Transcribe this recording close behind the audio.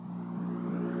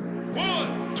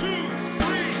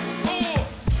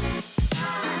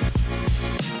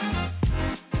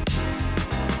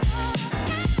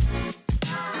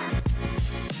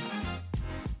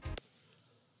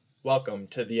Welcome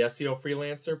to the SEO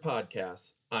Freelancer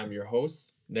Podcast. I'm your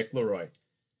host, Nick Leroy.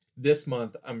 This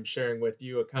month, I'm sharing with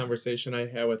you a conversation I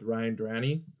had with Ryan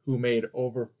Darani, who made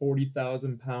over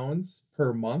 40,000 pounds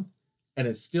per month and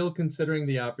is still considering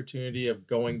the opportunity of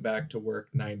going back to work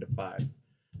 9 to 5.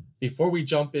 Before we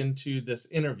jump into this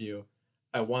interview,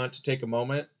 I want to take a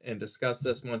moment and discuss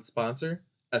this month's sponsor,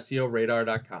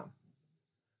 SEOradar.com.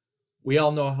 We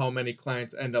all know how many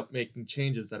clients end up making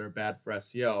changes that are bad for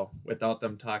SEO without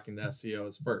them talking to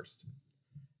SEOs first.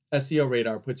 SEO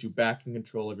Radar puts you back in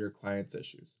control of your clients'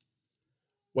 issues.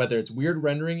 Whether it's weird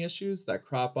rendering issues that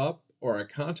crop up or a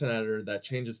content editor that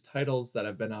changes titles that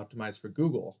have been optimized for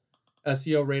Google,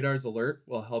 SEO Radar's alert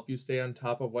will help you stay on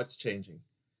top of what's changing.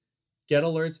 Get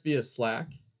alerts via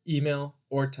Slack, email,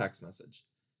 or text message.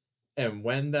 And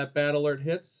when that bad alert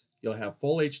hits, you'll have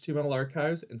full HTML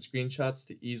archives and screenshots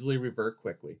to easily revert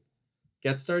quickly.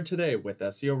 Get started today with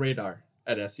SEO Radar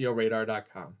at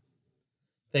SEOradar.com.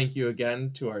 Thank you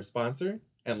again to our sponsor,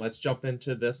 and let's jump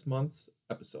into this month's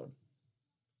episode.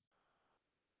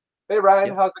 Hey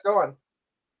Ryan, how's it going?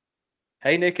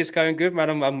 Hey Nick, it's going good, man.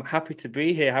 I'm happy to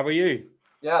be here. How are you?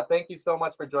 Yeah, thank you so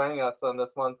much for joining us on this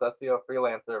month's SEO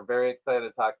Freelancer. Very excited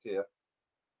to talk to you.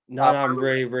 No, I'm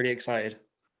really excited.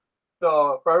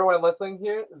 So for everyone listening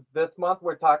here, this month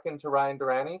we're talking to Ryan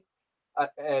Darani,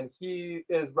 and he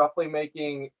is roughly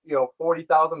making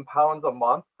 40,000 pounds a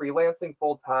month freelancing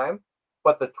full time.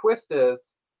 But the twist is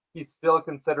he's still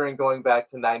considering going back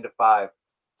to 9 to 5.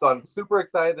 So I'm super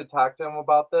excited to talk to him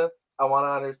about this. I want to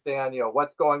understand,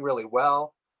 what's going really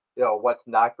well, what's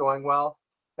not going well,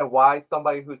 and why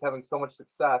somebody who's having so much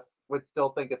success would still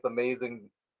think it's amazing,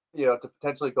 to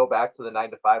potentially go back to the 9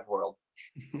 to 5 world.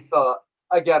 So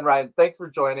again, Ryan, thanks for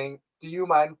joining. Do you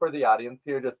mind for the audience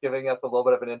here just giving us a little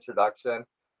bit of an introduction?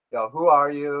 Who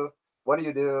are you? What do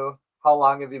you do? How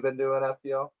long have you been doing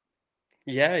SEO?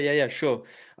 Yeah, sure.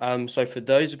 So for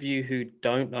those of you who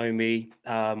don't know me,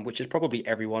 which is probably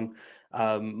everyone,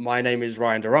 my name is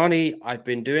Ryan Darani. I've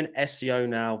been doing SEO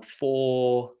now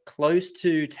for close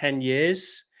to 10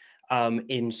 years,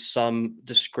 in some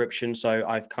description. So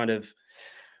I've kind of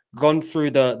gone through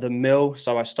the mill.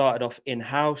 So I started off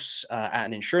in-house at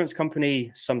an insurance company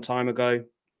some time ago.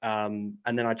 And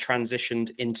then I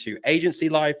transitioned into agency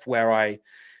life where I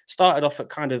started off at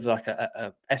kind of like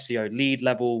a SEO lead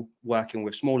level, working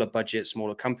with smaller budgets,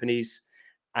 smaller companies.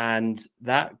 And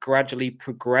that gradually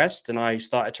progressed. And I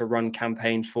started to run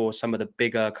campaigns for some of the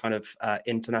bigger kind of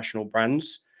international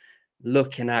brands,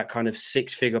 looking at kind of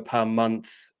 6-figure per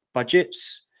month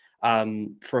budgets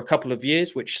for a couple of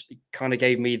years, which kind of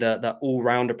gave me the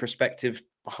all-rounder perspective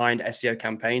behind SEO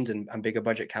campaigns and bigger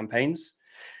budget campaigns.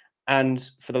 And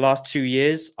for the last 2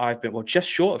 years, I've been, well, just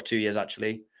short of 2 years,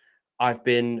 actually, I've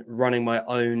been running my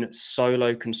own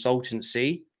solo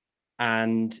consultancy,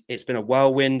 and it's been a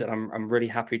whirlwind, and I'm really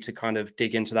happy to kind of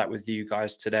dig into that with you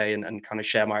guys today and kind of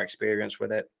share my experience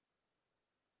with it.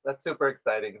 That's super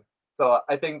exciting. So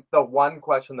I think the one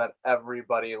question that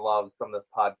everybody loves from this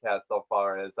podcast so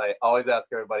far is I always ask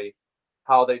everybody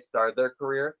how they started their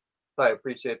career. So I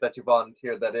appreciate that you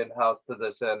volunteered that in-house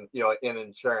position, in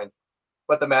insurance.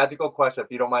 But the magical question,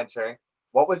 if you don't mind sharing,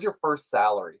 what was your first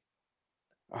salary?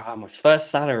 My first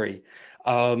salary.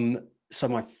 So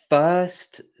my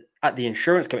first at the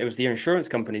insurance company, it was the insurance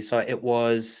company. So it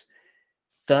was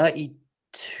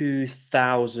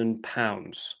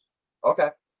 £32,000. Okay.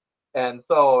 And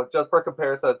so just for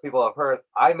comparison, as people have heard,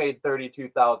 I made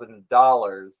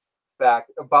 $32,000 back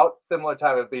about similar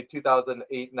time. It'd be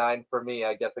 2008, 9 for me,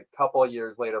 I guess a couple of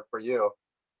years later for you.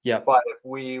 Yeah. But if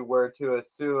we were to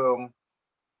assume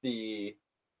the,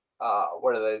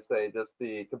 what do they say, just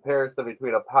the comparison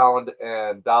between a pound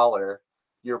and dollar,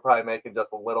 you're probably making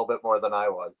just a little bit more than I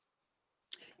was.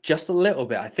 Just a little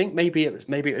bit. I think maybe it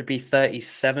would be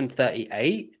 37,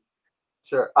 38.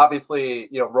 Sure. Obviously,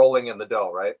 rolling in the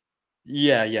dough, right?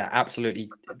 Yeah, absolutely.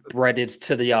 Breaded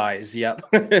to the eyes. Yep.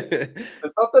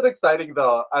 There's something exciting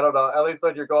though. I don't know, at least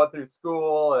when you're going through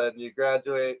school and you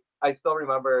graduate. I still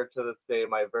remember to this day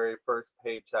my very first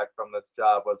paycheck from this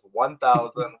job was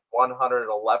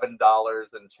 $1,111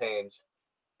 and change.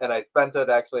 And I spent it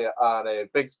actually on a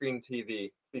big screen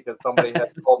TV because somebody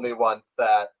had told me once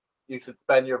that you should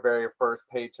spend your very first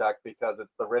paycheck because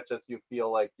it's the richest you feel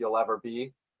like you'll ever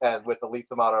be and with the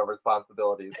least amount of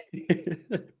responsibilities.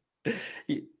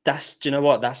 Do you know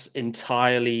what? That's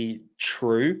entirely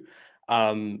true.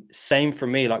 Same for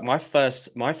me. Like my first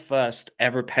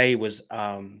ever pay was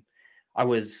I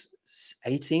was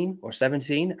 18 or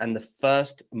 17, and the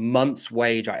first month's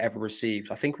wage I ever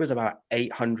received, I think, was about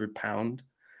 £800.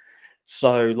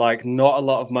 So like not a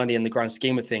lot of money in the grand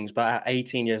scheme of things, but at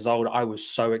 18 years old, I was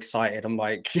so excited. I'm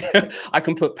like, I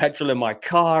can put petrol in my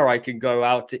car, I can go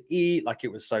out to eat. Like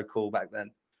it was so cool back then.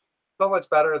 So much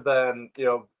better than,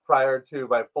 prior to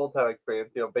my full-time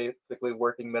experience, basically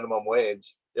working minimum wage,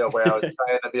 where I was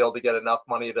trying to be able to get enough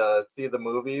money to see the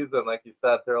movies and, like you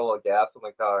said, throw a little gas in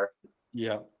the car.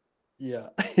 Yeah. Yeah.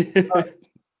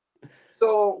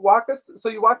 So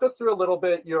you walked us through a little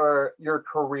bit your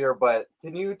career, but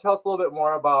can you tell us a little bit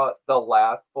more about the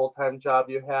last full-time job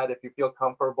you had, if you feel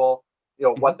comfortable,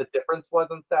 what Mhm. the difference was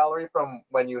in salary from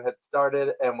when you had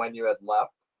started and when you had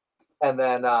left? And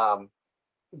then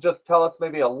just tell us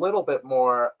maybe a little bit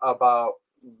more about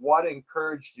what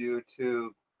encouraged you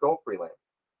to go freelance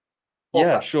full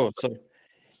Yeah, time. sure. So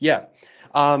yeah.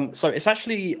 So it's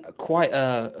actually quite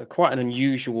an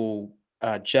unusual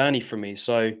journey for me.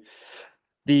 So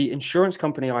the insurance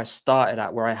company I started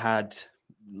at, where I had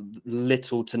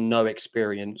little to no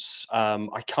experience,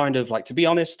 I kind of like, to be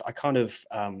honest, I kind of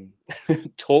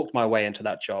talked my way into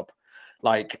that job.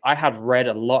 Like I had read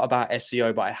a lot about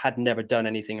SEO, but I had never done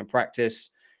anything in practice,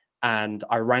 and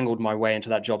I wrangled my way into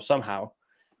that job somehow.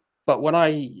 But when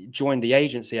I joined the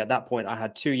agency at that point, I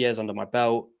had 2 years under my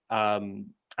belt, and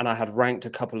I had ranked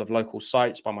a couple of local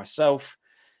sites by myself.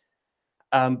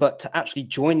 But to actually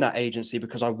join that agency,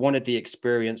 because I wanted the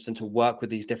experience and to work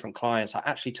with these different clients, I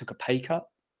actually took a pay cut.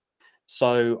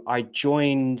 So I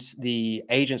joined the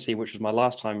agency, which was my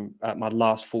last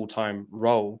full time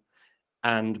role,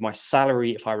 and my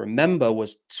salary, if I remember,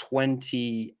 was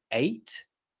 28.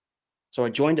 So I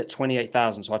joined at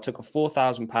 28,000. So I took a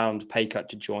 £4,000 pay cut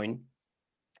to join,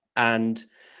 and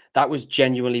that was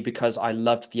genuinely because I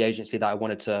loved the agency that I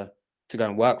wanted to go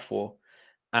and work for,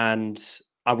 and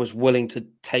I was willing to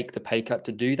take the pay cut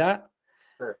to do that.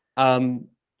 Sure. Um,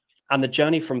 and the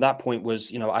journey from that point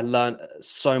was, I learned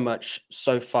so much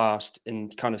so fast in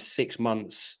kind of 6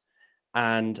 months.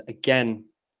 And again,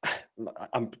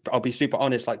 I'll be super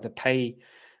honest, like the pay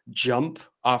jump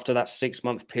after that 6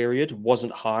 month period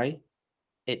wasn't high.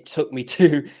 It took me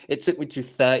to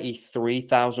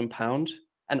 £33,000,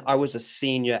 and I was a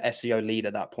senior SEO lead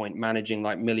at that point, managing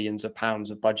like millions of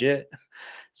pounds of budget.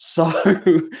 So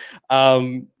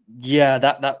um yeah,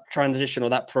 that transition or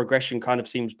that progression kind of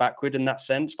seems backward in that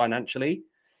sense financially.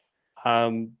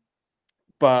 Um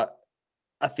but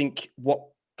I think what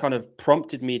kind of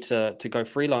prompted me to go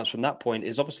freelance from that point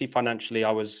is, obviously financially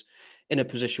I was in a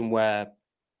position where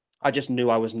I just knew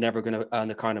I was never going to earn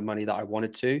the kind of money that I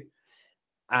wanted to,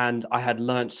 and I had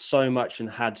learned so much and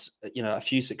had a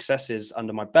few successes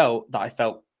under my belt that I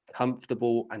felt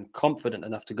comfortable and confident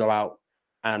enough to go out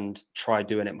and try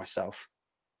doing it myself.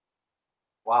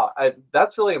 Wow,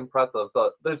 that's really impressive.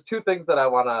 So there's two things that I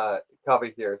want to cover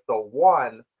here. So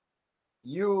one,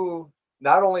 you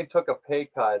not only took a pay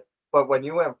cut, but when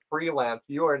you went freelance,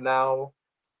 you are now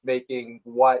making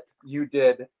what you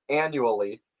did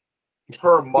annually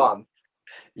per month.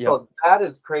 Yeah. So that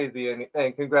is crazy,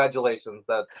 and congratulations.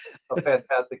 That's a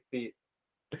fantastic feat.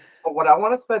 But what I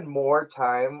want to spend more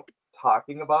time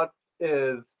talking about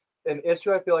is an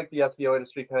issue I feel like the SEO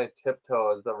industry kind of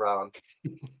tiptoes around.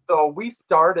 So we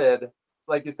started,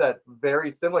 like you said,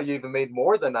 very similar. You even made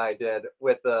more than I did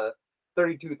with the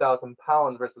 32,000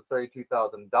 pounds versus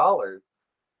 $32,000.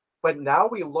 But now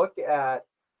we look at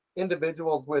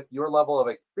individuals with your level of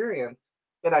experience,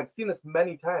 and I've seen this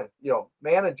many times,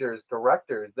 managers,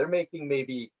 directors, they're making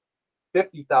maybe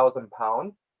 50,000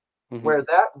 pounds, Hmm. where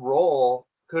that role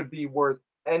could be worth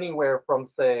anywhere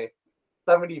from, say,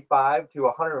 75 to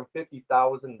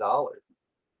 $150,000.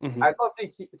 Hmm. I'd love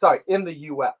to sorry, in the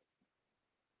US.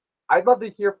 I'd love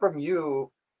to hear from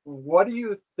you. What do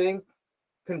you think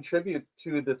contributes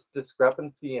to this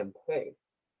discrepancy in pay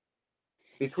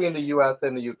between the US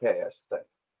and the UK, I should say?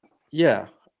 Yeah,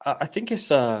 I think it's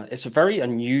a very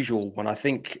unusual one. I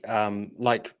think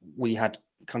like we had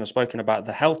kind of spoken about,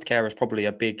 the healthcare is probably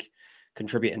a big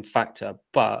contributing factor,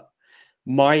 but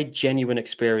my genuine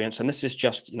experience, and this is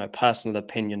just personal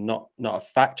opinion, not a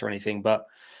fact or anything, but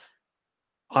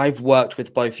I've worked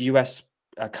with both US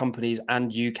companies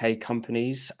and UK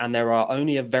companies, and there are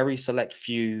only a very select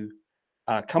few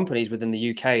companies within the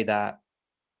UK that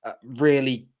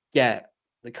really get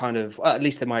the kind of, at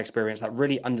least in my experience, that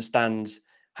really understands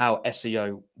how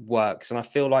SEO works. And I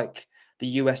feel like the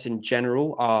US in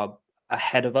general are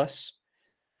ahead of us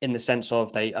in the sense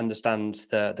of they understand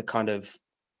the kind of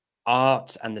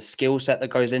art and the skill set that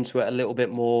goes into it a little bit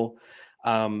more.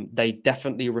 They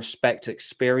definitely respect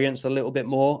experience a little bit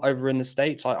more over in the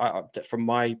States. From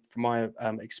my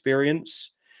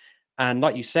experience, and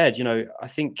like you said, I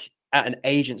think at an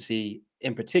agency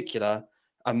in particular,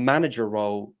 a manager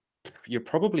role you're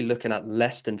probably looking at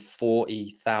less than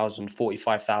 40,000,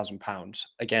 45,000 pounds.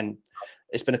 Again,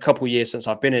 it's been a couple of years since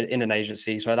I've been in an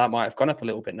agency, so that might have gone up a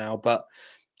little bit now. But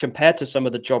compared to some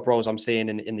of the job roles I'm seeing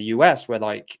in the US, where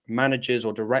like managers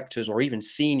or directors or even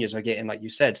seniors are getting, like you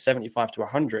said, 75 to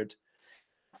 100,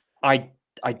 I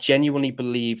I genuinely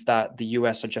believe that the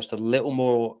US are just a little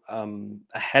more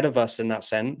ahead of us in that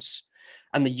sense.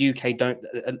 And the UK don't,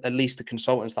 at least the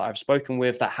consultants that I've spoken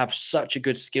with that have such a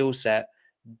good skill set,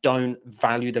 don't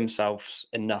value themselves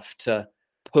enough to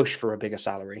push for a bigger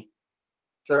salary.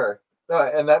 Sure. No,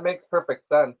 and that makes perfect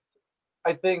sense.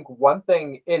 I think one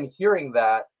thing in hearing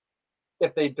that,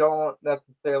 if they don't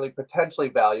necessarily potentially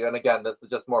value, and again, this is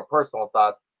just more personal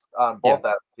thoughts on Yeah. both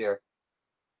ends here.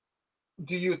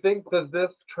 Do you think does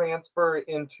this transfer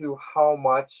into how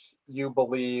much you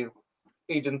believe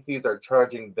agencies are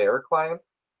charging their clients?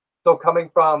 So coming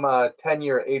from a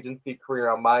 10-year agency career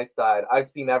on my side,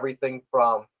 I've seen everything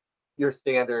from your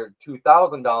standard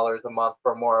 $2,000 a month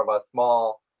for more of a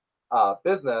small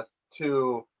business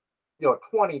to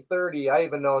 20, 30. I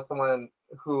even know someone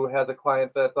who has a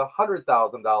client that's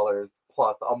 $100,000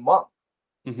 plus a month.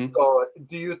 Hmm. So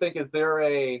do you think is there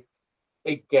a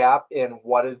gap in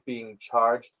what is being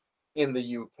charged in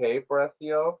the UK for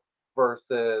SEO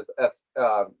versus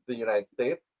the United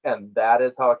States, and that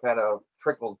is how it kind of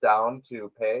trickles down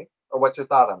to pay? Or what's your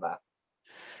thought on that?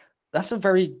 That's a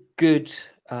very good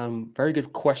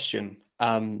question.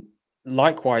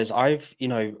 Likewise,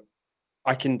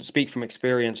 I can speak from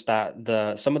experience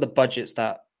that some of the budgets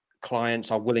that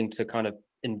clients are willing to kind of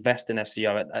invest in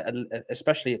SEO,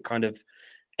 especially at kind of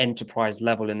enterprise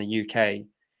level in the UK,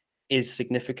 is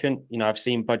significant. I've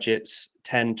seen budgets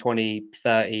 10, 20,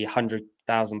 30,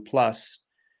 100,000 plus.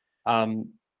 Um,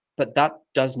 but that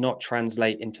does not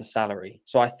translate into salary.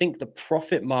 So I think the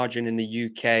profit margin in the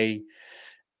UK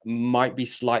might be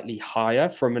slightly higher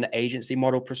from an agency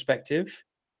model perspective.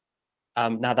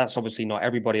 Now, that's obviously not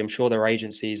everybody. I'm sure there are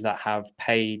agencies that have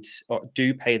paid or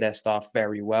do pay their staff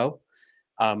very well.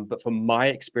 But from my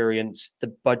experience, the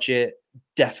budget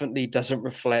definitely doesn't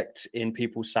reflect in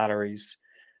people's salaries.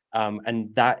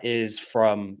 And that is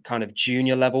from kind of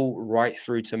junior level right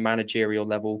through to managerial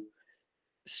level.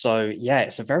 So yeah,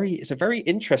 it's a very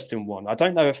interesting one. I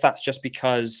don't know if that's just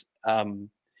because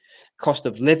cost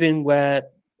of living where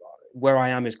I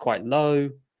am is quite low,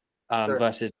 Sure.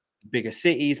 versus bigger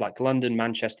cities like London,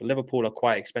 Manchester, Liverpool are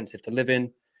quite expensive to live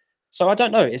in. So I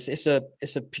don't know. It's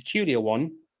a peculiar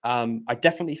one. I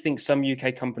definitely think some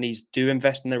UK companies do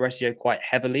invest in their SEO quite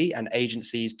heavily, and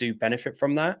agencies do benefit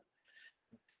from that.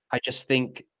 I just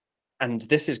think, and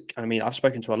this is, I mean, I've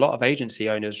spoken to a lot of agency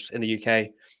owners in the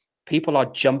UK. People are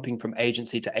jumping from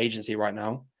agency to agency right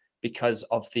now because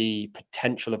of the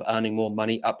potential of earning more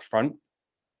money up front.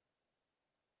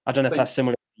 I don't know if So that's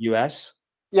similar to the US.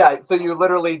 yeah, so you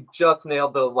literally just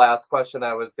nailed the last question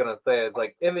I was gonna say. Is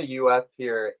like in the US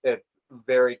here, it's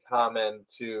very common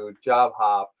to job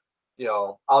hop,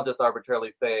 I'll just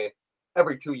arbitrarily say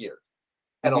every 2 years.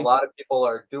 And a Hmm. lot of people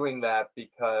are doing that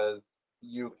because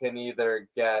you can either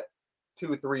get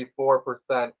 2, 3,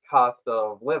 4% cost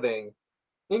of living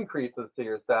increases to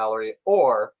your salary,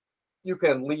 or you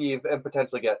can leave and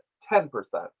potentially get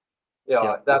 10%.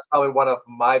 Yeah. That's probably one of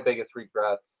my biggest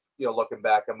regrets, looking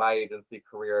back at my agency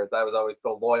career, is I was always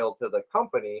so loyal to the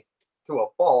company to a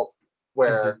fault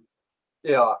where, Hmm.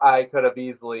 I could have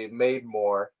easily made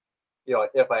more,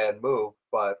 if I had moved.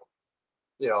 But,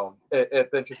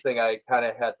 it's interesting. I kind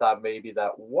of had thought maybe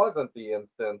that wasn't the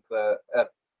instance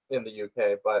in the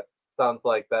UK, but sounds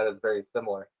like that is very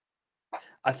similar.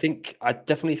 I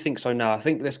definitely think so now. I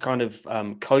think this kind of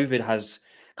COVID has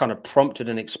kind of prompted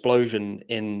an explosion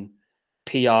in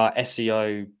PR,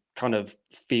 SEO kind of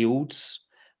fields.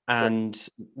 Sure. And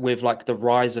with like the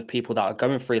rise of people that are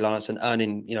going freelance and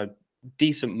earning,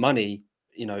 decent money,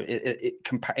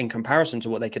 in comparison to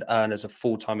what they could earn as a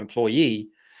full-time employee,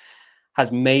 has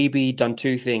maybe done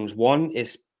two things. One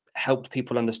is helped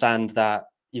people understand that,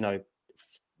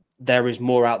 there is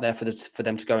more out there for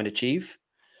them to go and achieve.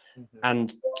 Mhm.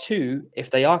 And two, if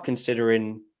they are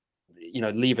considering,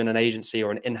 leaving an agency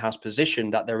or an in-house position,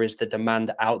 that there is the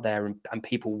demand out there and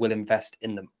people will invest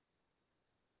in them.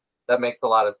 That makes a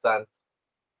lot of sense.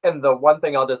 And the one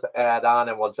thing I'll just add on,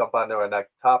 and we'll jump on to our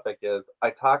next topic, is I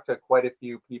talked to quite a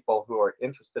few people who are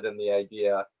interested in the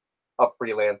idea of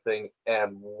freelancing.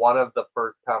 And one of the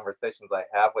first conversations I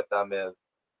have with them is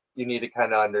you need to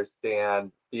kind of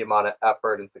understand the amount of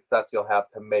effort and success you'll have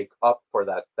to make up for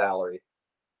that salary.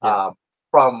 Yeah.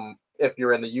 From if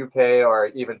you're in the UK, or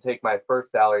even take my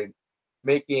first salary,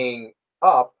 making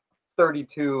up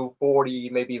 32, 40,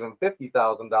 maybe even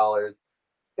 $50,000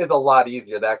 is a lot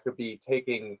easier. That could be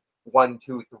taking one,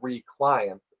 two, three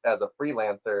clients as a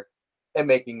freelancer and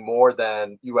making more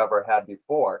than you ever had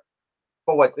before.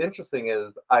 But what's interesting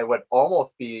is I would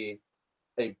almost be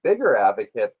a bigger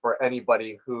advocate for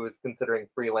anybody who's considering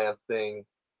freelancing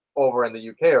over in the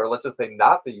UK, or let's just say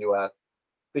not the US,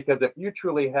 because if you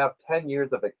truly have 10 years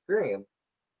of experience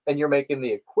and you're making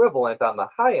the equivalent on the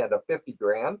high end of 50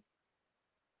 grand,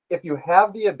 if you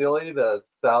have the ability to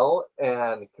sell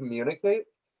and communicate,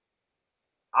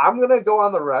 I'm going to go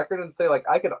on the record and say, like,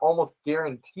 I can almost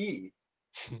guarantee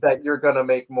that you're going to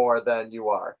make more than you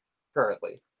are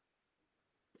currently.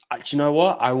 Do you know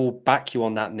what? I will back you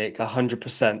on that, Nick,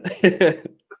 100%.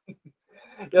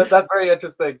 Yeah, that's very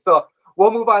interesting. So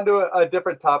we'll move on to a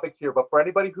different topic here. But for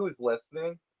anybody who's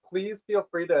listening, please feel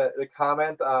free to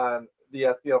comment on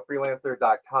the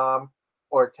SEOfreelancer.com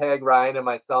or tag Ryan and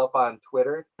myself on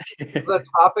Twitter. It's a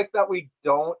topic that we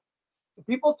don't,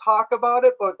 people talk about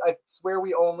it, but I swear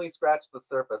we only scratch the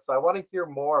surface. So I want to hear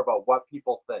more about what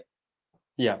people think.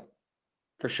 Yeah,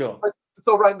 for sure.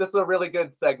 So Ryan, this is a really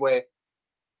good segue.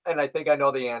 And I think I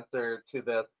know the answer to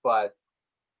this, but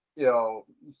so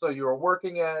you were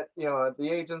working at, the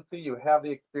agency, you have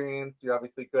the experience, you're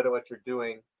obviously good at what you're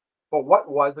doing. But what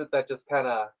was it that just kind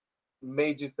of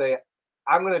made you say,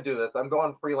 I'm going to do this. I'm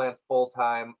going freelance full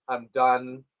time. I'm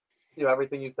done.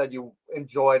 Everything you said you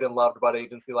enjoyed and loved about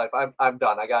agency life. I'm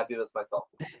done. I got to do this myself.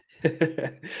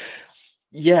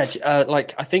 Yeah,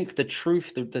 like I think the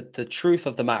truth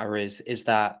of the matter is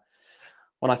that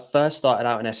when I first started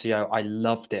out in SEO, I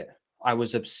loved it. I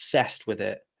was obsessed with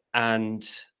it. And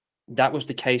that was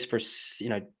the case for,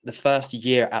 the first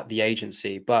year at the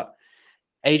agency. But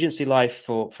agency life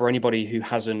for anybody who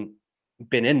hasn't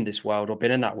been in this world or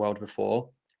been in that world before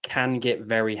can get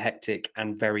very hectic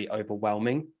and very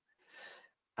overwhelming.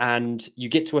 And you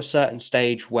get to a certain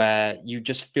stage where you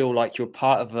just feel like you're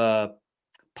part of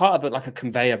it, like a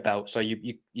conveyor belt. So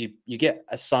you get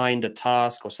assigned a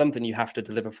task or something you have to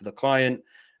deliver for the client,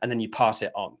 and then you pass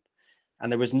it on.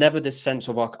 And there was never this sense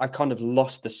of, I kind of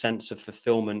lost the sense of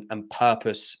fulfillment and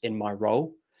purpose in my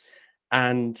role.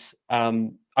 And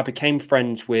I became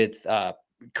friends with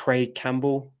Craig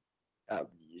Campbell,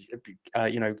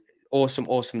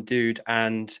 awesome dude.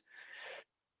 And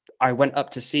I went up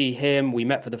to see him. We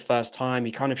met for the first time.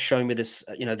 He kind of showed me this,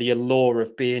 the allure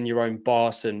of being your own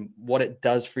boss and what it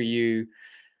does for you.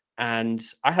 And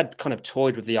I had kind of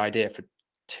toyed with the idea for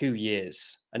 2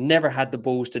 years and never had the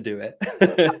balls to do it.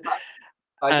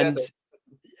 I get And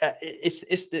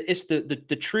it.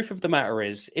 the truth of the matter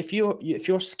is, if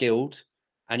you're skilled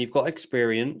and you've got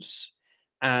experience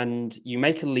and you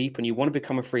make a leap and you want to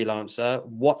become a freelancer,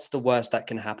 what's the worst that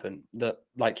can happen? That,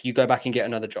 like, you go back and get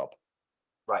another job.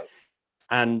 Right.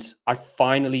 And I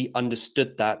finally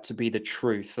understood that to be the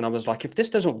truth. And I was like, if this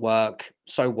doesn't work,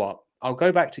 so what? I'll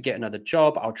go back to get another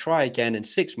job. I'll try again in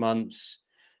 6 months.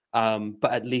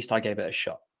 But at least I gave it a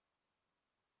shot.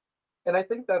 And I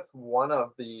think that's one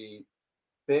of the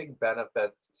big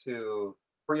benefits to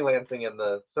freelancing in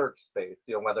the search space,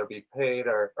 whether it be paid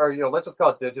or let's just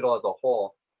call it digital as a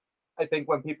whole. I think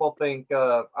when people think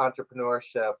of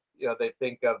entrepreneurship, they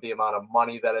think of the amount of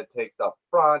money that it takes up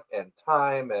front and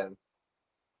time, and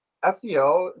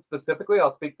SEO specifically,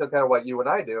 I'll speak to kind of what you and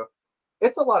I do.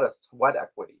 It's a lot of sweat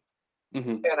equity. Mm-hmm.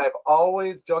 And I've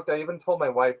always joked, I even told my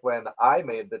wife when I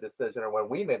made the decision or when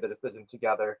we made the decision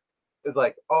together, is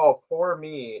like, oh, poor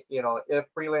me, if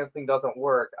freelancing doesn't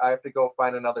work, I have to go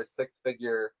find another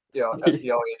six-figure,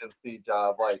 SEO agency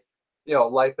job. Like,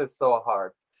 life is so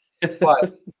hard.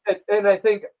 But, and I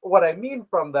think what I mean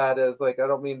from that is, like, I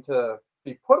don't mean to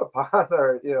be put upon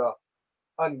or,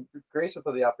 ungracious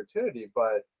of the opportunity,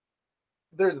 but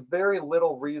there's very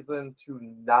little reason to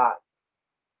not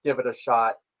give it a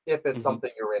shot if it's Mm-hmm.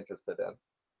 something you're interested in.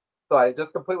 So I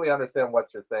just completely understand what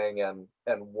you're saying and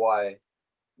why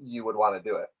you would want to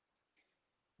do it.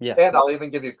 Yeah. And I'll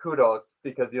even give you kudos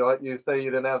because you say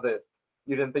you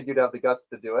didn't think you'd have the guts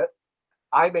to do it.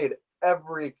 I made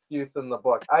every excuse in the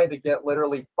book. I had to get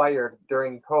literally fired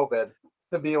during COVID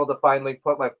to be able to finally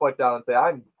put my foot down and say,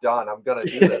 I'm done. I'm going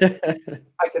to do this.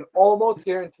 I can almost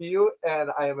guarantee you,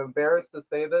 and I am embarrassed to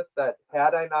say this, that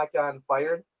had I not gotten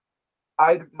fired,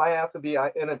 I might have to be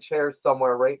in a chair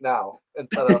somewhere right now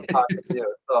instead of talking to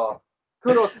you. So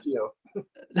kudos to you.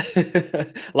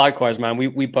 Likewise, man.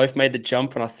 We both made the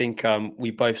jump, and I think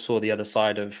we both saw the other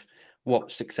side of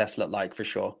what success looked like, for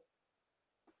sure.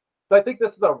 So I think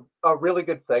this is a really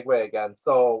good segue again.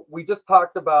 So we just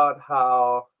talked about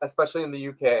how, especially in the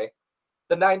UK,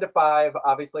 the 9 to 5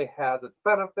 obviously has its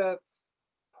benefits,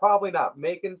 probably not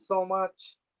making so much,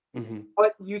 Mm-hmm.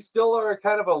 but you still are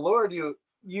kind of allured.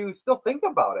 You still think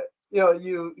about it.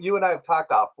 you and I have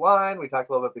talked offline. We talked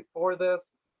a little bit before this,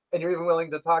 and you're even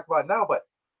willing to talk about it now. But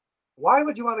why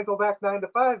would you want to go back 9 to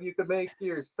 5? You could make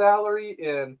your salary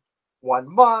in 1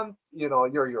 month.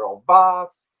 You're your own boss.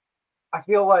 I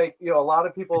feel like, a lot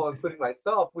of people, including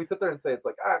myself, we sit there and say, it's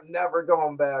like, I'm never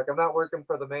going back. I'm not working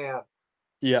for the man.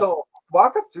 Yeah. So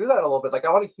walk us through that a little bit. Like,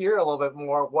 I want to hear a little bit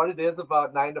more what it is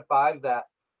about 9 to 5 that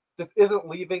just isn't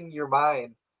leaving your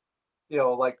mind,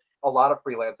 like a lot of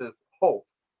freelancers hope.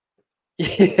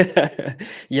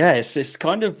 Yeah, it's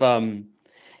kind of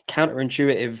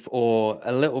counterintuitive or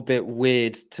a little bit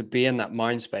weird to be in that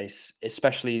mind space,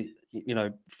 especially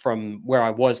from where I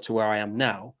was to where I am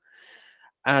now.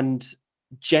 And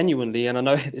genuinely, and I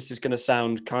know this is going to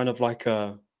sound kind of like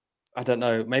I don't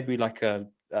know, maybe like a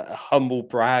humble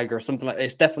brag or something like that.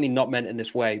 It's definitely not meant in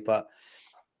this way, but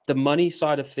the money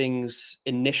side of things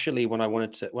initially when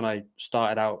I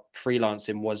started out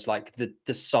freelancing was like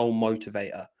the sole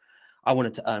motivator. I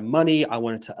wanted to earn money, I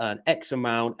wanted to earn X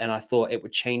amount, and I thought it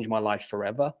would change my life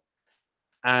forever.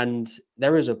 And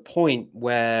there is a point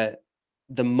where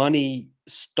the money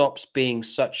stops being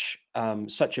such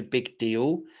a big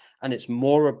deal, and it's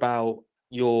more about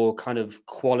your kind of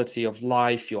quality of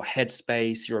life, your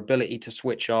headspace, your ability to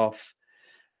switch off.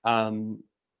 And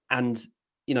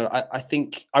I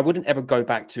think I wouldn't ever go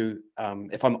back to,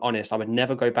 if I'm honest, I would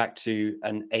never go back to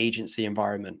an agency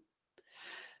environment.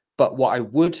 But what I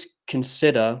would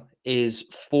consider is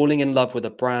falling in love with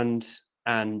a brand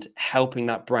and helping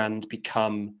that brand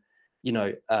become,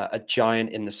 a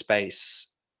giant in the space.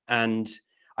 And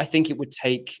I think it would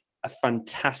take a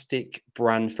fantastic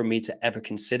brand for me to ever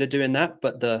consider doing that.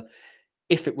 But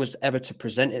if it was ever to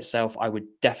present itself, I would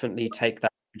definitely take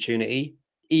that opportunity,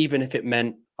 even if it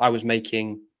meant I was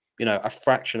making, a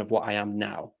fraction of what I am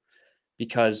now,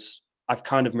 because I've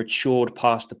kind of matured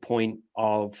past the point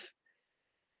of,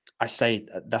 I say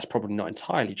that's probably not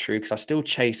entirely true because I still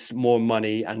chase more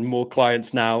money and more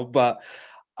clients now, but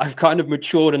I've kind of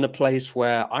matured in a place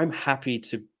where I'm happy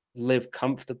to live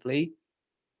comfortably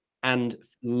and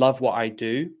love what I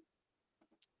do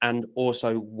and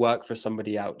also work for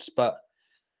somebody else. But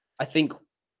I think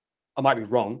I might be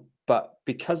wrong, but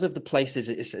because of the places,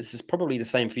 it's probably the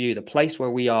same for you. The place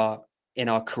where we are in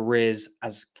our careers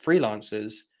as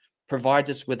freelancers provides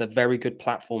us with a very good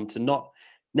platform to not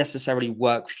necessarily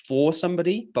work for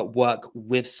somebody, but work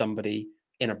with somebody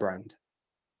in a brand.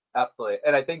 Absolutely.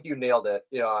 And I think you nailed it.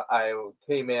 I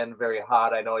came in very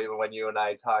hot. I know even when you and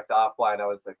I talked offline, I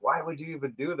was like, why would you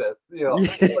even do this?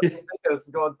 It's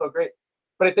going so great.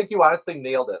 But I think you honestly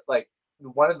nailed it. Like,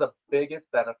 one of the biggest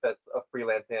benefits of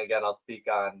freelancing, again, I'll speak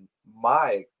on my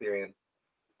experience,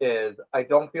 is I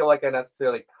don't feel like I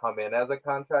necessarily come in as a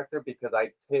contractor because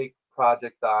I take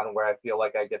projects on where I feel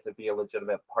like I get to be a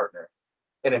legitimate partner.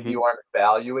 And if Mhm. you aren't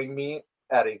valuing me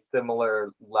at a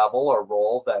similar level or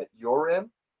role that you're in,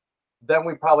 then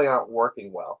we probably aren't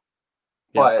working well.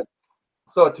 Yeah. But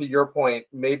so to your point,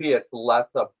 maybe it's less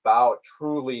about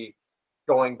truly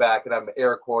going back, and I'm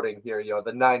air quoting here,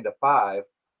 the 9 to 5,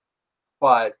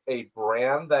 but a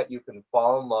brand that you can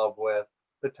fall in love with,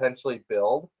 potentially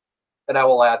build. And I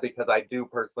will add, because I do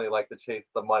personally like to chase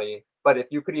the money, but if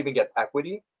you could even get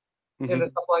equity into Mhm.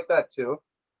 something like that too,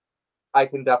 I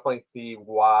can definitely see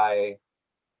why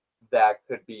that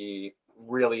could be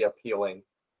really appealing.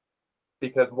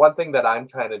 Because one thing that I'm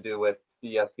trying to do with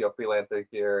the SEO freelancer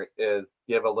here is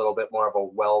give a little bit more of a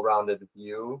well-rounded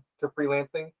view to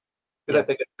freelancing. Because Yeah. I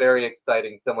think it's very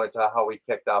exciting, similar to how we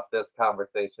kicked off this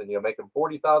conversation. Making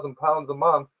 40,000 pounds a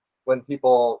month when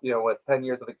people, with 10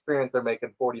 years of experience are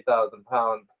making 40,000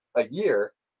 pounds a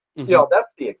year. Mhm.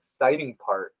 That's the exciting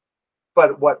part.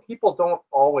 But what people don't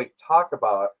always talk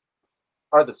about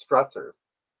are the stressors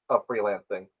of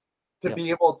freelancing. To Yeah.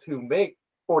 be able to make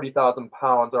 40,000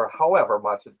 pounds or however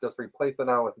much, it's just replacing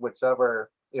it with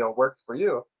whichever, works for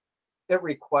you. It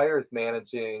requires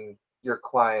managing your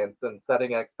clients and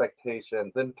setting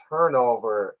expectations and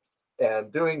turnover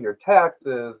and doing your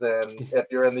taxes. And if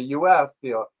you're in the US,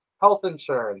 health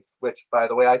insurance, which by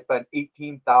the way, I spent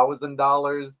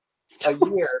 $18,000 a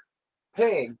year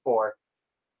paying for.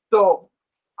 So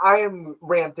I am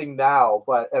ranting now,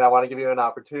 and I want to give you an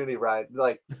opportunity, Ryan.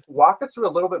 Like, walk us through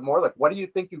a little bit more. Like, what do you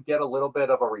think you get a little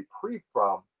bit of a reprieve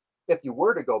from if you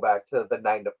were to go back to the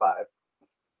 9 to 5?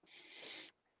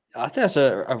 I think that's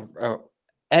a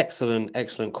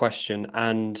excellent question,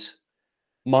 and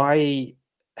my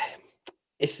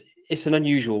it's an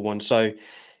unusual one. So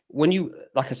when you,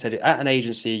 like I said, at an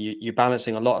agency, you're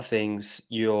balancing a lot of things.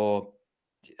 You're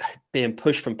being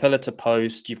pushed from pillar to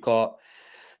post. You've got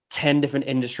 10 different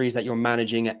industries that you're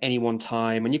managing at any one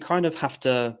time, and you kind of have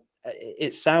to.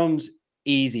 It sounds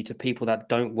easy to people that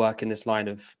don't work in this line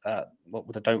of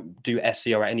that don't do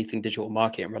SEO or anything digital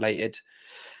marketing related.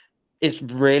 It's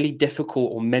really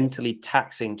difficult or mentally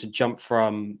taxing to jump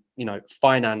from, you know,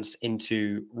 finance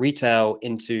into retail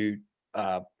into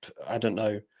I don't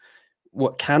know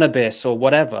what, cannabis or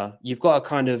whatever. You've got a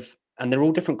kind of, and they're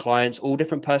all different clients, all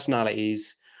different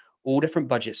personalities, all different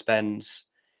budget spends.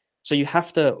 So you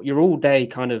have to, you're all day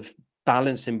kind of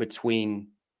balancing between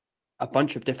a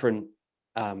bunch of different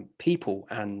people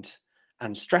and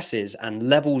stresses and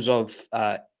levels of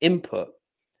input.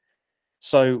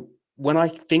 So when I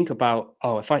think about,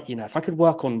 oh, if I, you know, if I could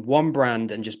work on one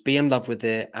brand and just be in love with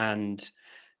it, and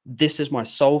this is my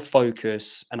sole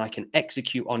focus and I can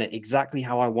execute on it exactly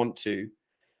how I want to,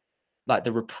 like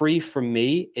the reprieve from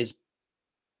me is,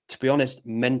 to be honest,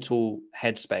 mental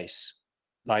headspace.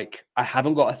 Like I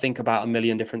haven't got to think about a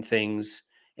million different things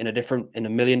in a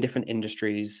million different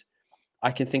industries.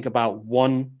 I can think about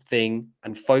one thing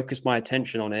and focus my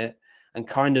attention on it and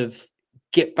kind of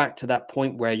get back to that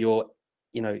point where you're,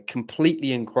 you know,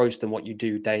 completely engrossed in what you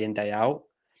do day in, day out,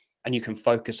 and you can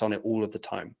focus on it all of the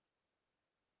time.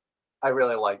 I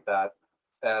really like that.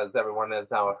 As everyone has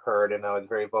now heard, and I was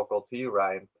very vocal to you,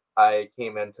 Ryan. I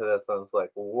came into this and was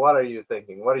like, what are you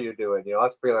thinking? What are you doing? You know,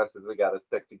 us freelancers, we got to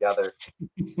stick together.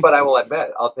 But I will admit,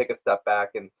 I'll take a step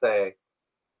back and say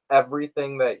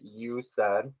everything that you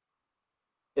said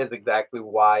is exactly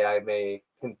why I may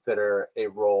consider a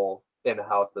role in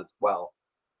house as well.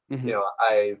 You Mhm. know,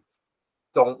 I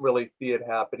don't really see it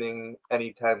happening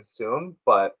anytime soon,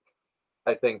 but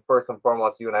I think first and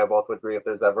foremost, you and I both would agree if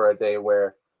there's ever a day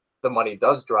where the money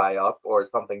does dry up or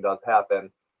something does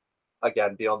happen,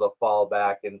 again, being able to fall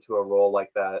back into a role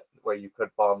like that where you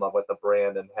could fall in love with a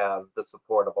brand and have the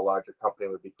support of a larger company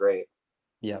would be great.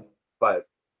 Yeah. But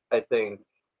I think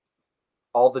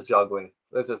all the juggling,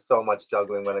 there's just so much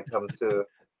juggling when it comes to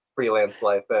freelance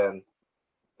life. And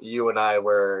you and I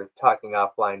were talking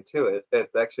offline too.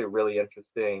 It's actually really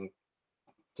interesting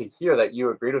to hear that you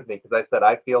agreed with me because I said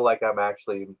I feel like I'm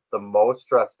actually the most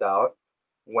stressed out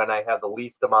when I have the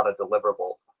least amount of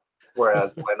deliverables.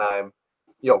 Whereas when I'm,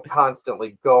 you know,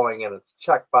 constantly going and it's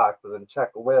check boxes and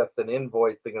checklists and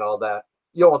invoicing and all that,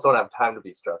 you almost don't have time to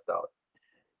be stressed out.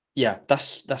 Yeah,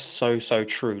 that's so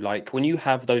true. Like when you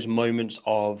have those moments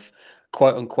of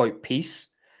quote unquote peace,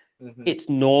 Hmm. it's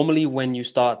normally when you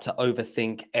start to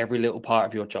overthink every little part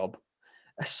of your job.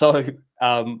 So,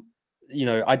 um, you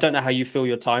know, I don't know how you feel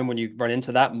your time when you run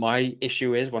into that. My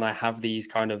issue is when I have these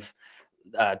kind of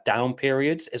down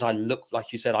periods, is I look,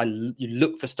 like you said, you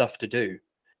look for stuff to do.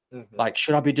 Hmm. Like,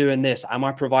 should I be doing this? Am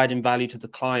I providing value to the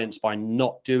clients by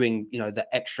not doing, you know, the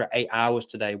extra 8 hours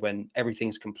today when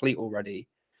everything's complete already?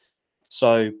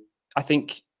 So I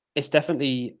think it's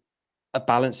definitely a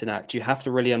balancing act. You have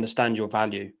to really understand your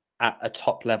value at a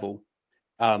top level.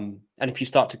 And if you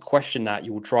start to question that,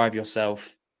 you will drive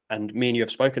yourself, and me and you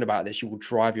have spoken about this, you will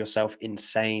drive yourself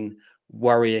insane,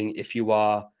 worrying if you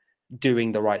are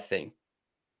doing the right thing.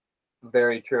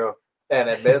 Very true. And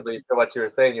admittedly, to what you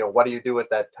were saying, you know, what do you do with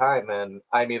that time? And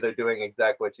I'm either doing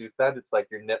exactly what you said. It's like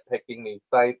you're nitpicking these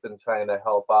sites and trying to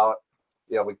help out,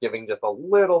 you know, with giving just a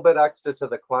little bit extra to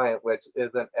the client, which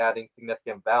isn't adding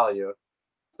significant value.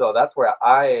 So that's where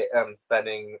I am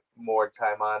spending more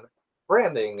time on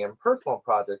branding and personal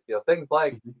projects, you know, things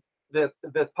like Mhm.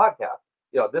 this podcast.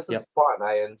 You know, this is Yep. fun.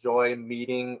 I enjoy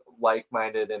meeting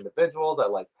like-minded individuals. I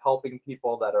like helping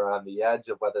people that are on the edge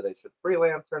of whether they should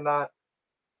freelance or not.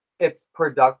 It's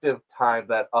productive time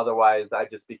that otherwise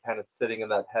I'd just be kind of sitting in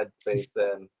that headspace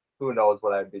and who knows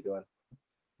what I'd be doing.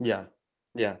 Yeah.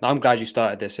 Yeah. I'm glad you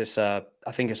started this. It's I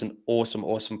think it's an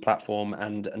awesome platform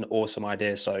and an awesome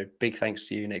idea. So big thanks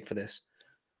to you, Nick, for this.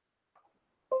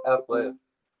 Absolutely.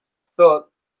 So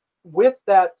with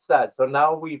that said, so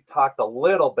now we've talked a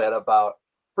little bit about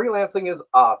freelancing is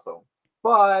awesome,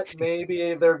 but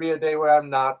maybe there'd be a day where I'm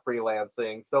not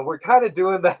freelancing. So we're kind of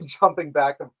doing that jumping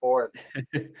back and forth.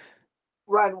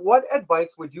 Ryan, what advice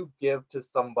would you give to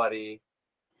somebody,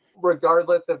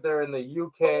 regardless if they're in the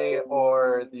UK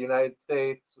or the United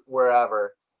States,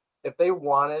 wherever, if they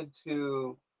wanted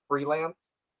to freelance,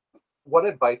 what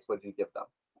advice would you give them?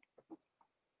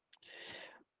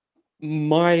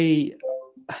 My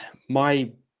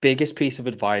my biggest piece of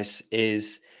advice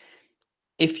is,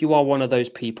 if you are one of those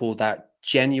people that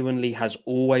genuinely has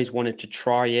always wanted to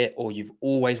try it, or you've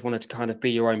always wanted to kind of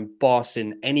be your own boss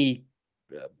in any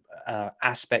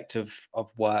aspect of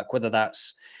work, whether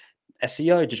that's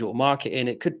SEO, digital marketing,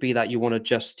 it could be that you want to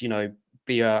just, you know,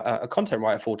 be a content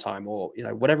writer full time, or, you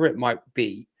know, whatever it might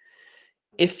be.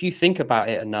 If you think about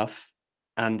it enough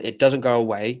and it doesn't go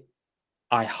away,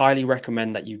 I highly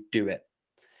recommend that you do it.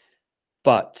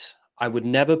 But I would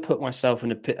never put myself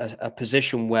in a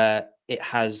position where it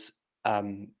has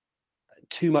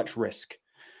too much risk.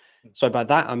 So by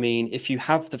that, I mean, if you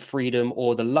have the freedom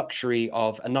or the luxury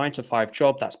of a 9 to 5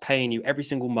 job that's paying you every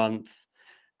single month,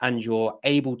 and you're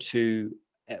able to,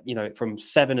 from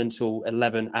 7 until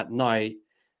 11 at night,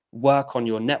 work on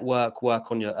your network,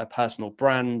 work on a personal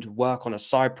brand, work on a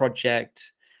side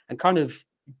project, and kind of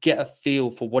get a feel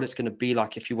for what it's going to be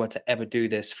like if you were to ever do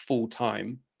this full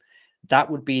time, that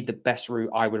would be the best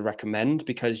route I would recommend,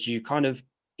 because you kind of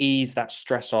ease that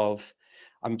stress of,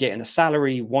 I'm getting a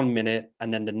salary 1 minute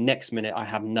and then the next minute I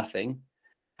have nothing.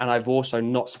 And I've also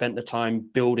not spent the time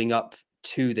building up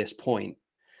to this point.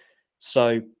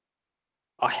 So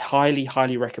I highly,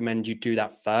 highly recommend you do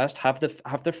that first. Have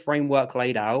the framework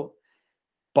laid out.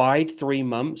 Bide 3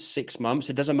 months, 6 months.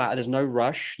 It doesn't matter. There's no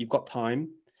rush. You've got time.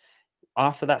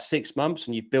 After that 6 months,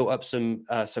 and you've built up some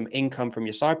income from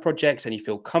your side projects, and you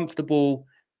feel comfortable,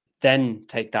 then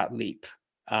take that leap.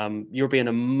 You'll be in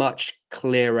a much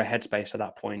clearer headspace at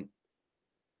that point.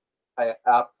 I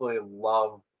absolutely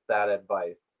love that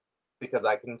advice, because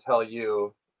I can tell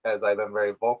you, as I've been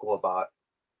very vocal about,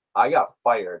 I got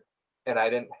fired and I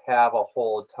didn't have a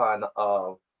whole ton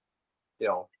of,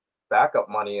 backup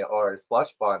money or slush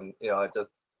fund.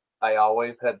 I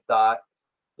always had thought,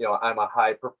 I'm a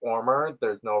high performer.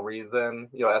 There's no reason,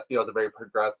 SEO is a very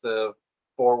progressive,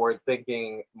 forward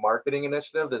thinking marketing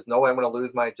initiative. There's no way I'm going to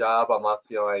lose my job unless,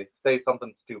 I say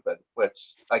something stupid, which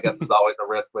I guess is always a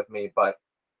risk with me. But,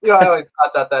 I always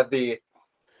thought that that'd be,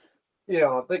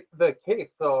 the case.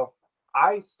 So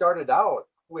I started out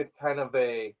with kind of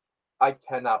a I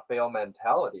cannot fail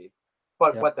mentality.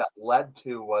 But Yep. what that led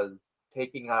to was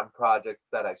taking on projects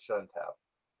that I shouldn't have,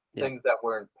 Yep. things that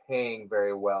weren't paying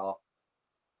very well.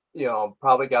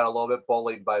 Probably got a little bit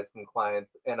bullied by some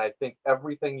clients. And I think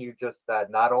everything you just said,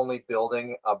 not only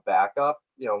building a backup,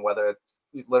 whether it's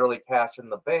literally cash in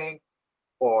the bank,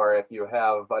 or if you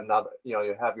have another,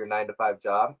 you have your 9 to 5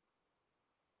 job,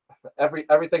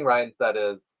 everything Ryan said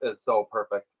is so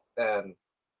perfect. And,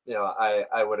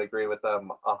 I would agree with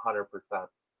them 100%.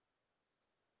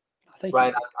 Thank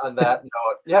Ryan, you. on that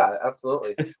note, yeah,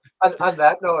 absolutely. On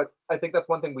that note, I think that's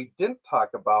one thing we didn't talk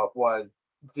about was,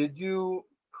 did you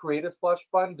create a slush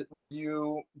fund? Were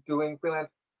you doing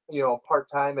freelance,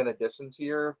 part-time in addition to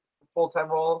your full-time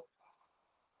role?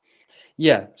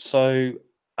 Yeah. So,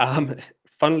 um,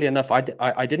 funnily enough, I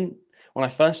didn't, when I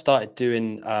first started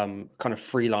doing kind of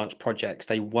freelance projects,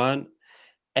 they weren't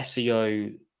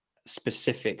SEO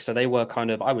specific. So they were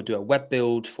kind of, I would do a web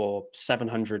build for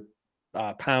 £700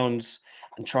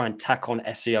 and try and tack on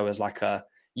SEO as like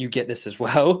you get this as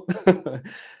well.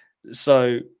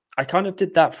 So I kind of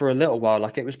did that for a little while.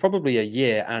 Like, it was probably a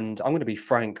year, and I'm going to be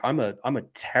frank, I'm a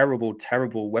terrible,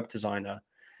 terrible web designer.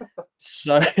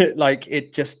 So like,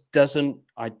 it just doesn't,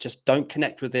 I just don't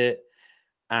connect with it.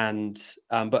 And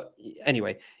but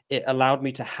anyway, it allowed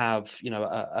me to have,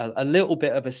 a little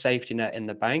bit of a safety net in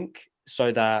the bank,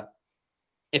 so that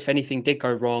if anything did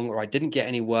go wrong, or I didn't get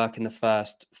any work in the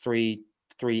first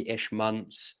three-ish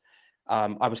months,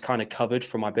 I was kind of covered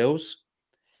for my bills.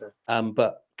 Sure.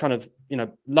 But kind of,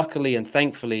 luckily and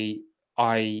thankfully,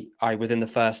 I within the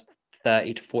first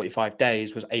 30 to 45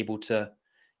 days was able to,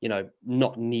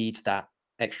 not need that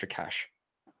extra cash.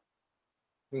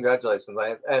 Congratulations,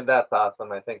 and that's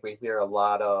awesome. I think we hear a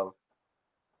lot of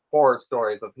horror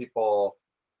stories of people,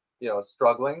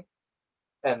 struggling.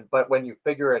 But when you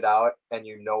figure it out and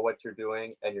you know what you're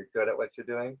doing and you're good at what you're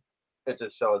doing, it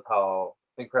just shows how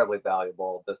incredibly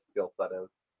valuable this skill set is.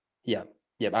 Yeah.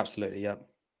 Yep. Absolutely. Yeah.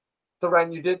 So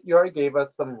Ryan, you already gave us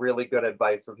some really good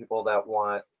advice for people that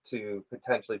want to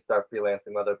potentially start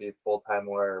freelancing, whether it be full time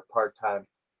or part time.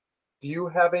 Do you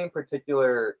have any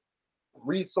particular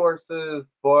resources,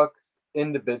 books,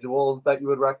 individuals that you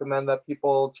would recommend that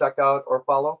people check out or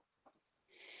follow?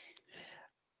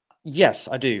 Yes,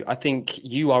 I do. I think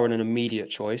you are an immediate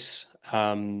choice.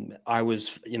 I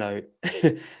was,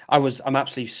 I'm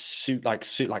actually like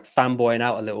fanboying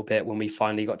out a little bit when we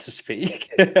finally got to speak,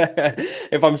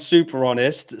 if I'm super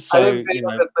honest. I So, didn't think you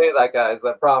to say that, guys.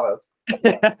 I promise.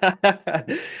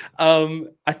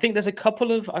 I think there's a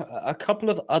couple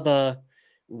of other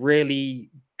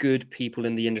really good people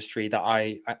in the industry that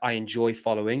I enjoy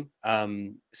following.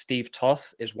 Steve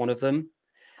Toth is one of them.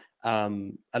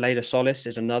 Aleda Solis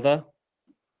is another.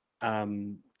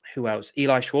 Um, who else?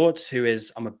 Eli Schwartz, who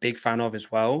is I'm a big fan of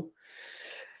as well.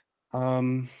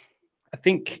 I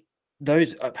think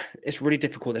those. It's really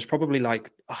difficult. There's probably like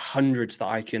hundreds that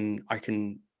I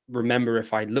can remember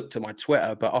if I looked at my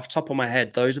Twitter, but off the top of my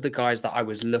head, those are the guys that I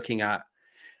was looking at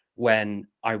when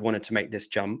I wanted to make this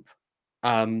jump.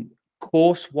 Um,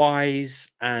 course wise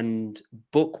and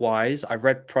book wise, I've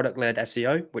read product led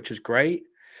SEO, which is great.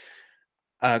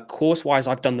 Course wise,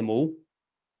 I've done them all.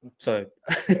 So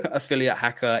affiliate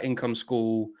hacker, income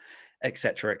school,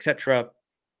 etc., etc.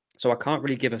 So I can't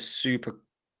really give a super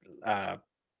uh,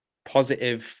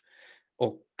 positive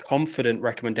or confident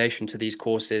recommendation to these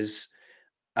courses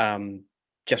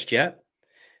just yet.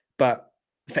 But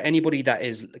for anybody that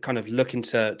is kind of looking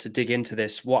to dig into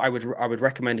this, what I would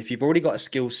recommend, if you've already got a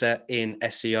skill set in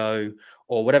SEO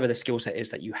or whatever the skill set is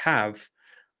that you have,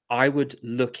 I would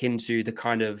look into the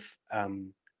kind of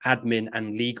admin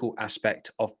and legal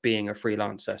aspect of being a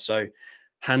freelancer. So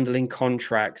handling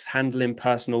contracts, handling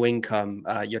personal income,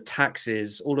 your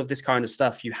taxes, all of this kind of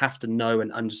stuff you have to know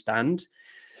and understand.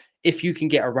 If you can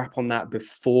get a wrap on that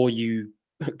before you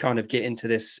kind of get into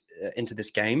this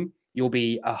game, you'll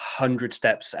be 100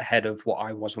 steps ahead of what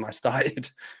I was when I started.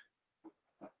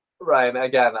 Right. And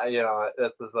again,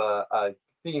 this is a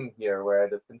theme here where I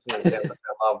just continue to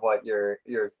I love what you're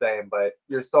saying, but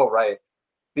you're so right.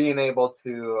 Being able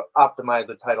to optimize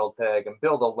a title tag and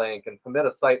build a link and submit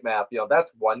a sitemap,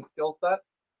 that's one skill set.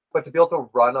 But to be able to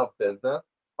run a business,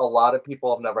 a lot of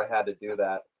people have never had to do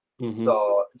that. Hmm.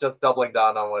 So just doubling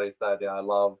down on what he said, I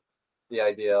love the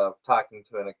idea of talking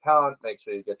to an accountant, make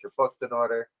sure you get your books in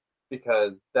order,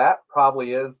 because that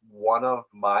probably is one of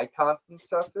my constant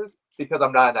stressors because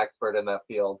I'm not an expert in that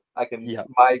field. I can Yeah.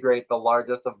 migrate the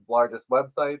largest of largest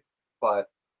websites, but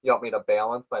you want me to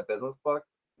balance my business book?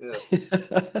 Yeah.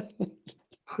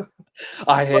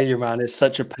 I hear But, you, man. It's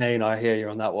such a pain. I hear you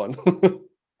on that one.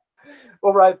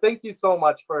 well, Ryan, thank you so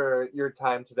much for your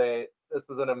time today. This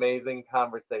is an amazing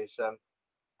conversation.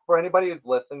 For anybody who's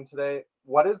listening today,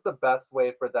 what is the best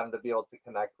way for them to be able to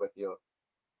connect with you?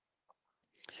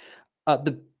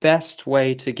 The best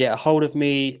way to get a hold of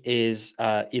me is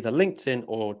either LinkedIn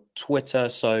or Twitter.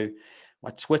 So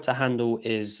my Twitter handle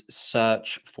is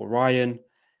search for Ryan.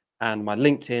 And my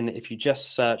LinkedIn, if you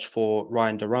just search for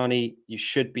Ryan Darani, you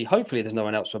should be. Hopefully, there's no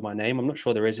one else with my name. I'm not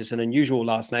sure there is. It's an unusual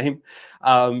last name.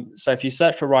 So if you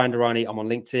search for Ryan Darani, I'm on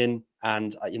LinkedIn.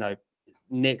 And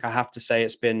Nick, I have to say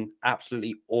it's been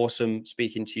absolutely awesome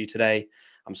speaking to you today.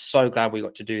 I'm so glad we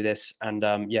got to do this.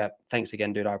 And yeah, thanks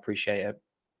again, dude. I appreciate it.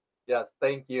 Yes,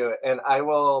 thank you. And I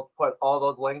will put all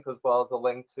those links as well as a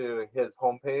link to his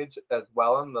homepage as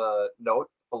well in the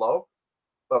notes below.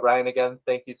 But Ryan, again,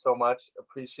 thank you so much.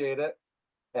 Appreciate it.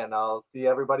 And I'll see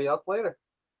everybody else later.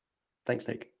 Thanks,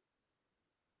 Nick.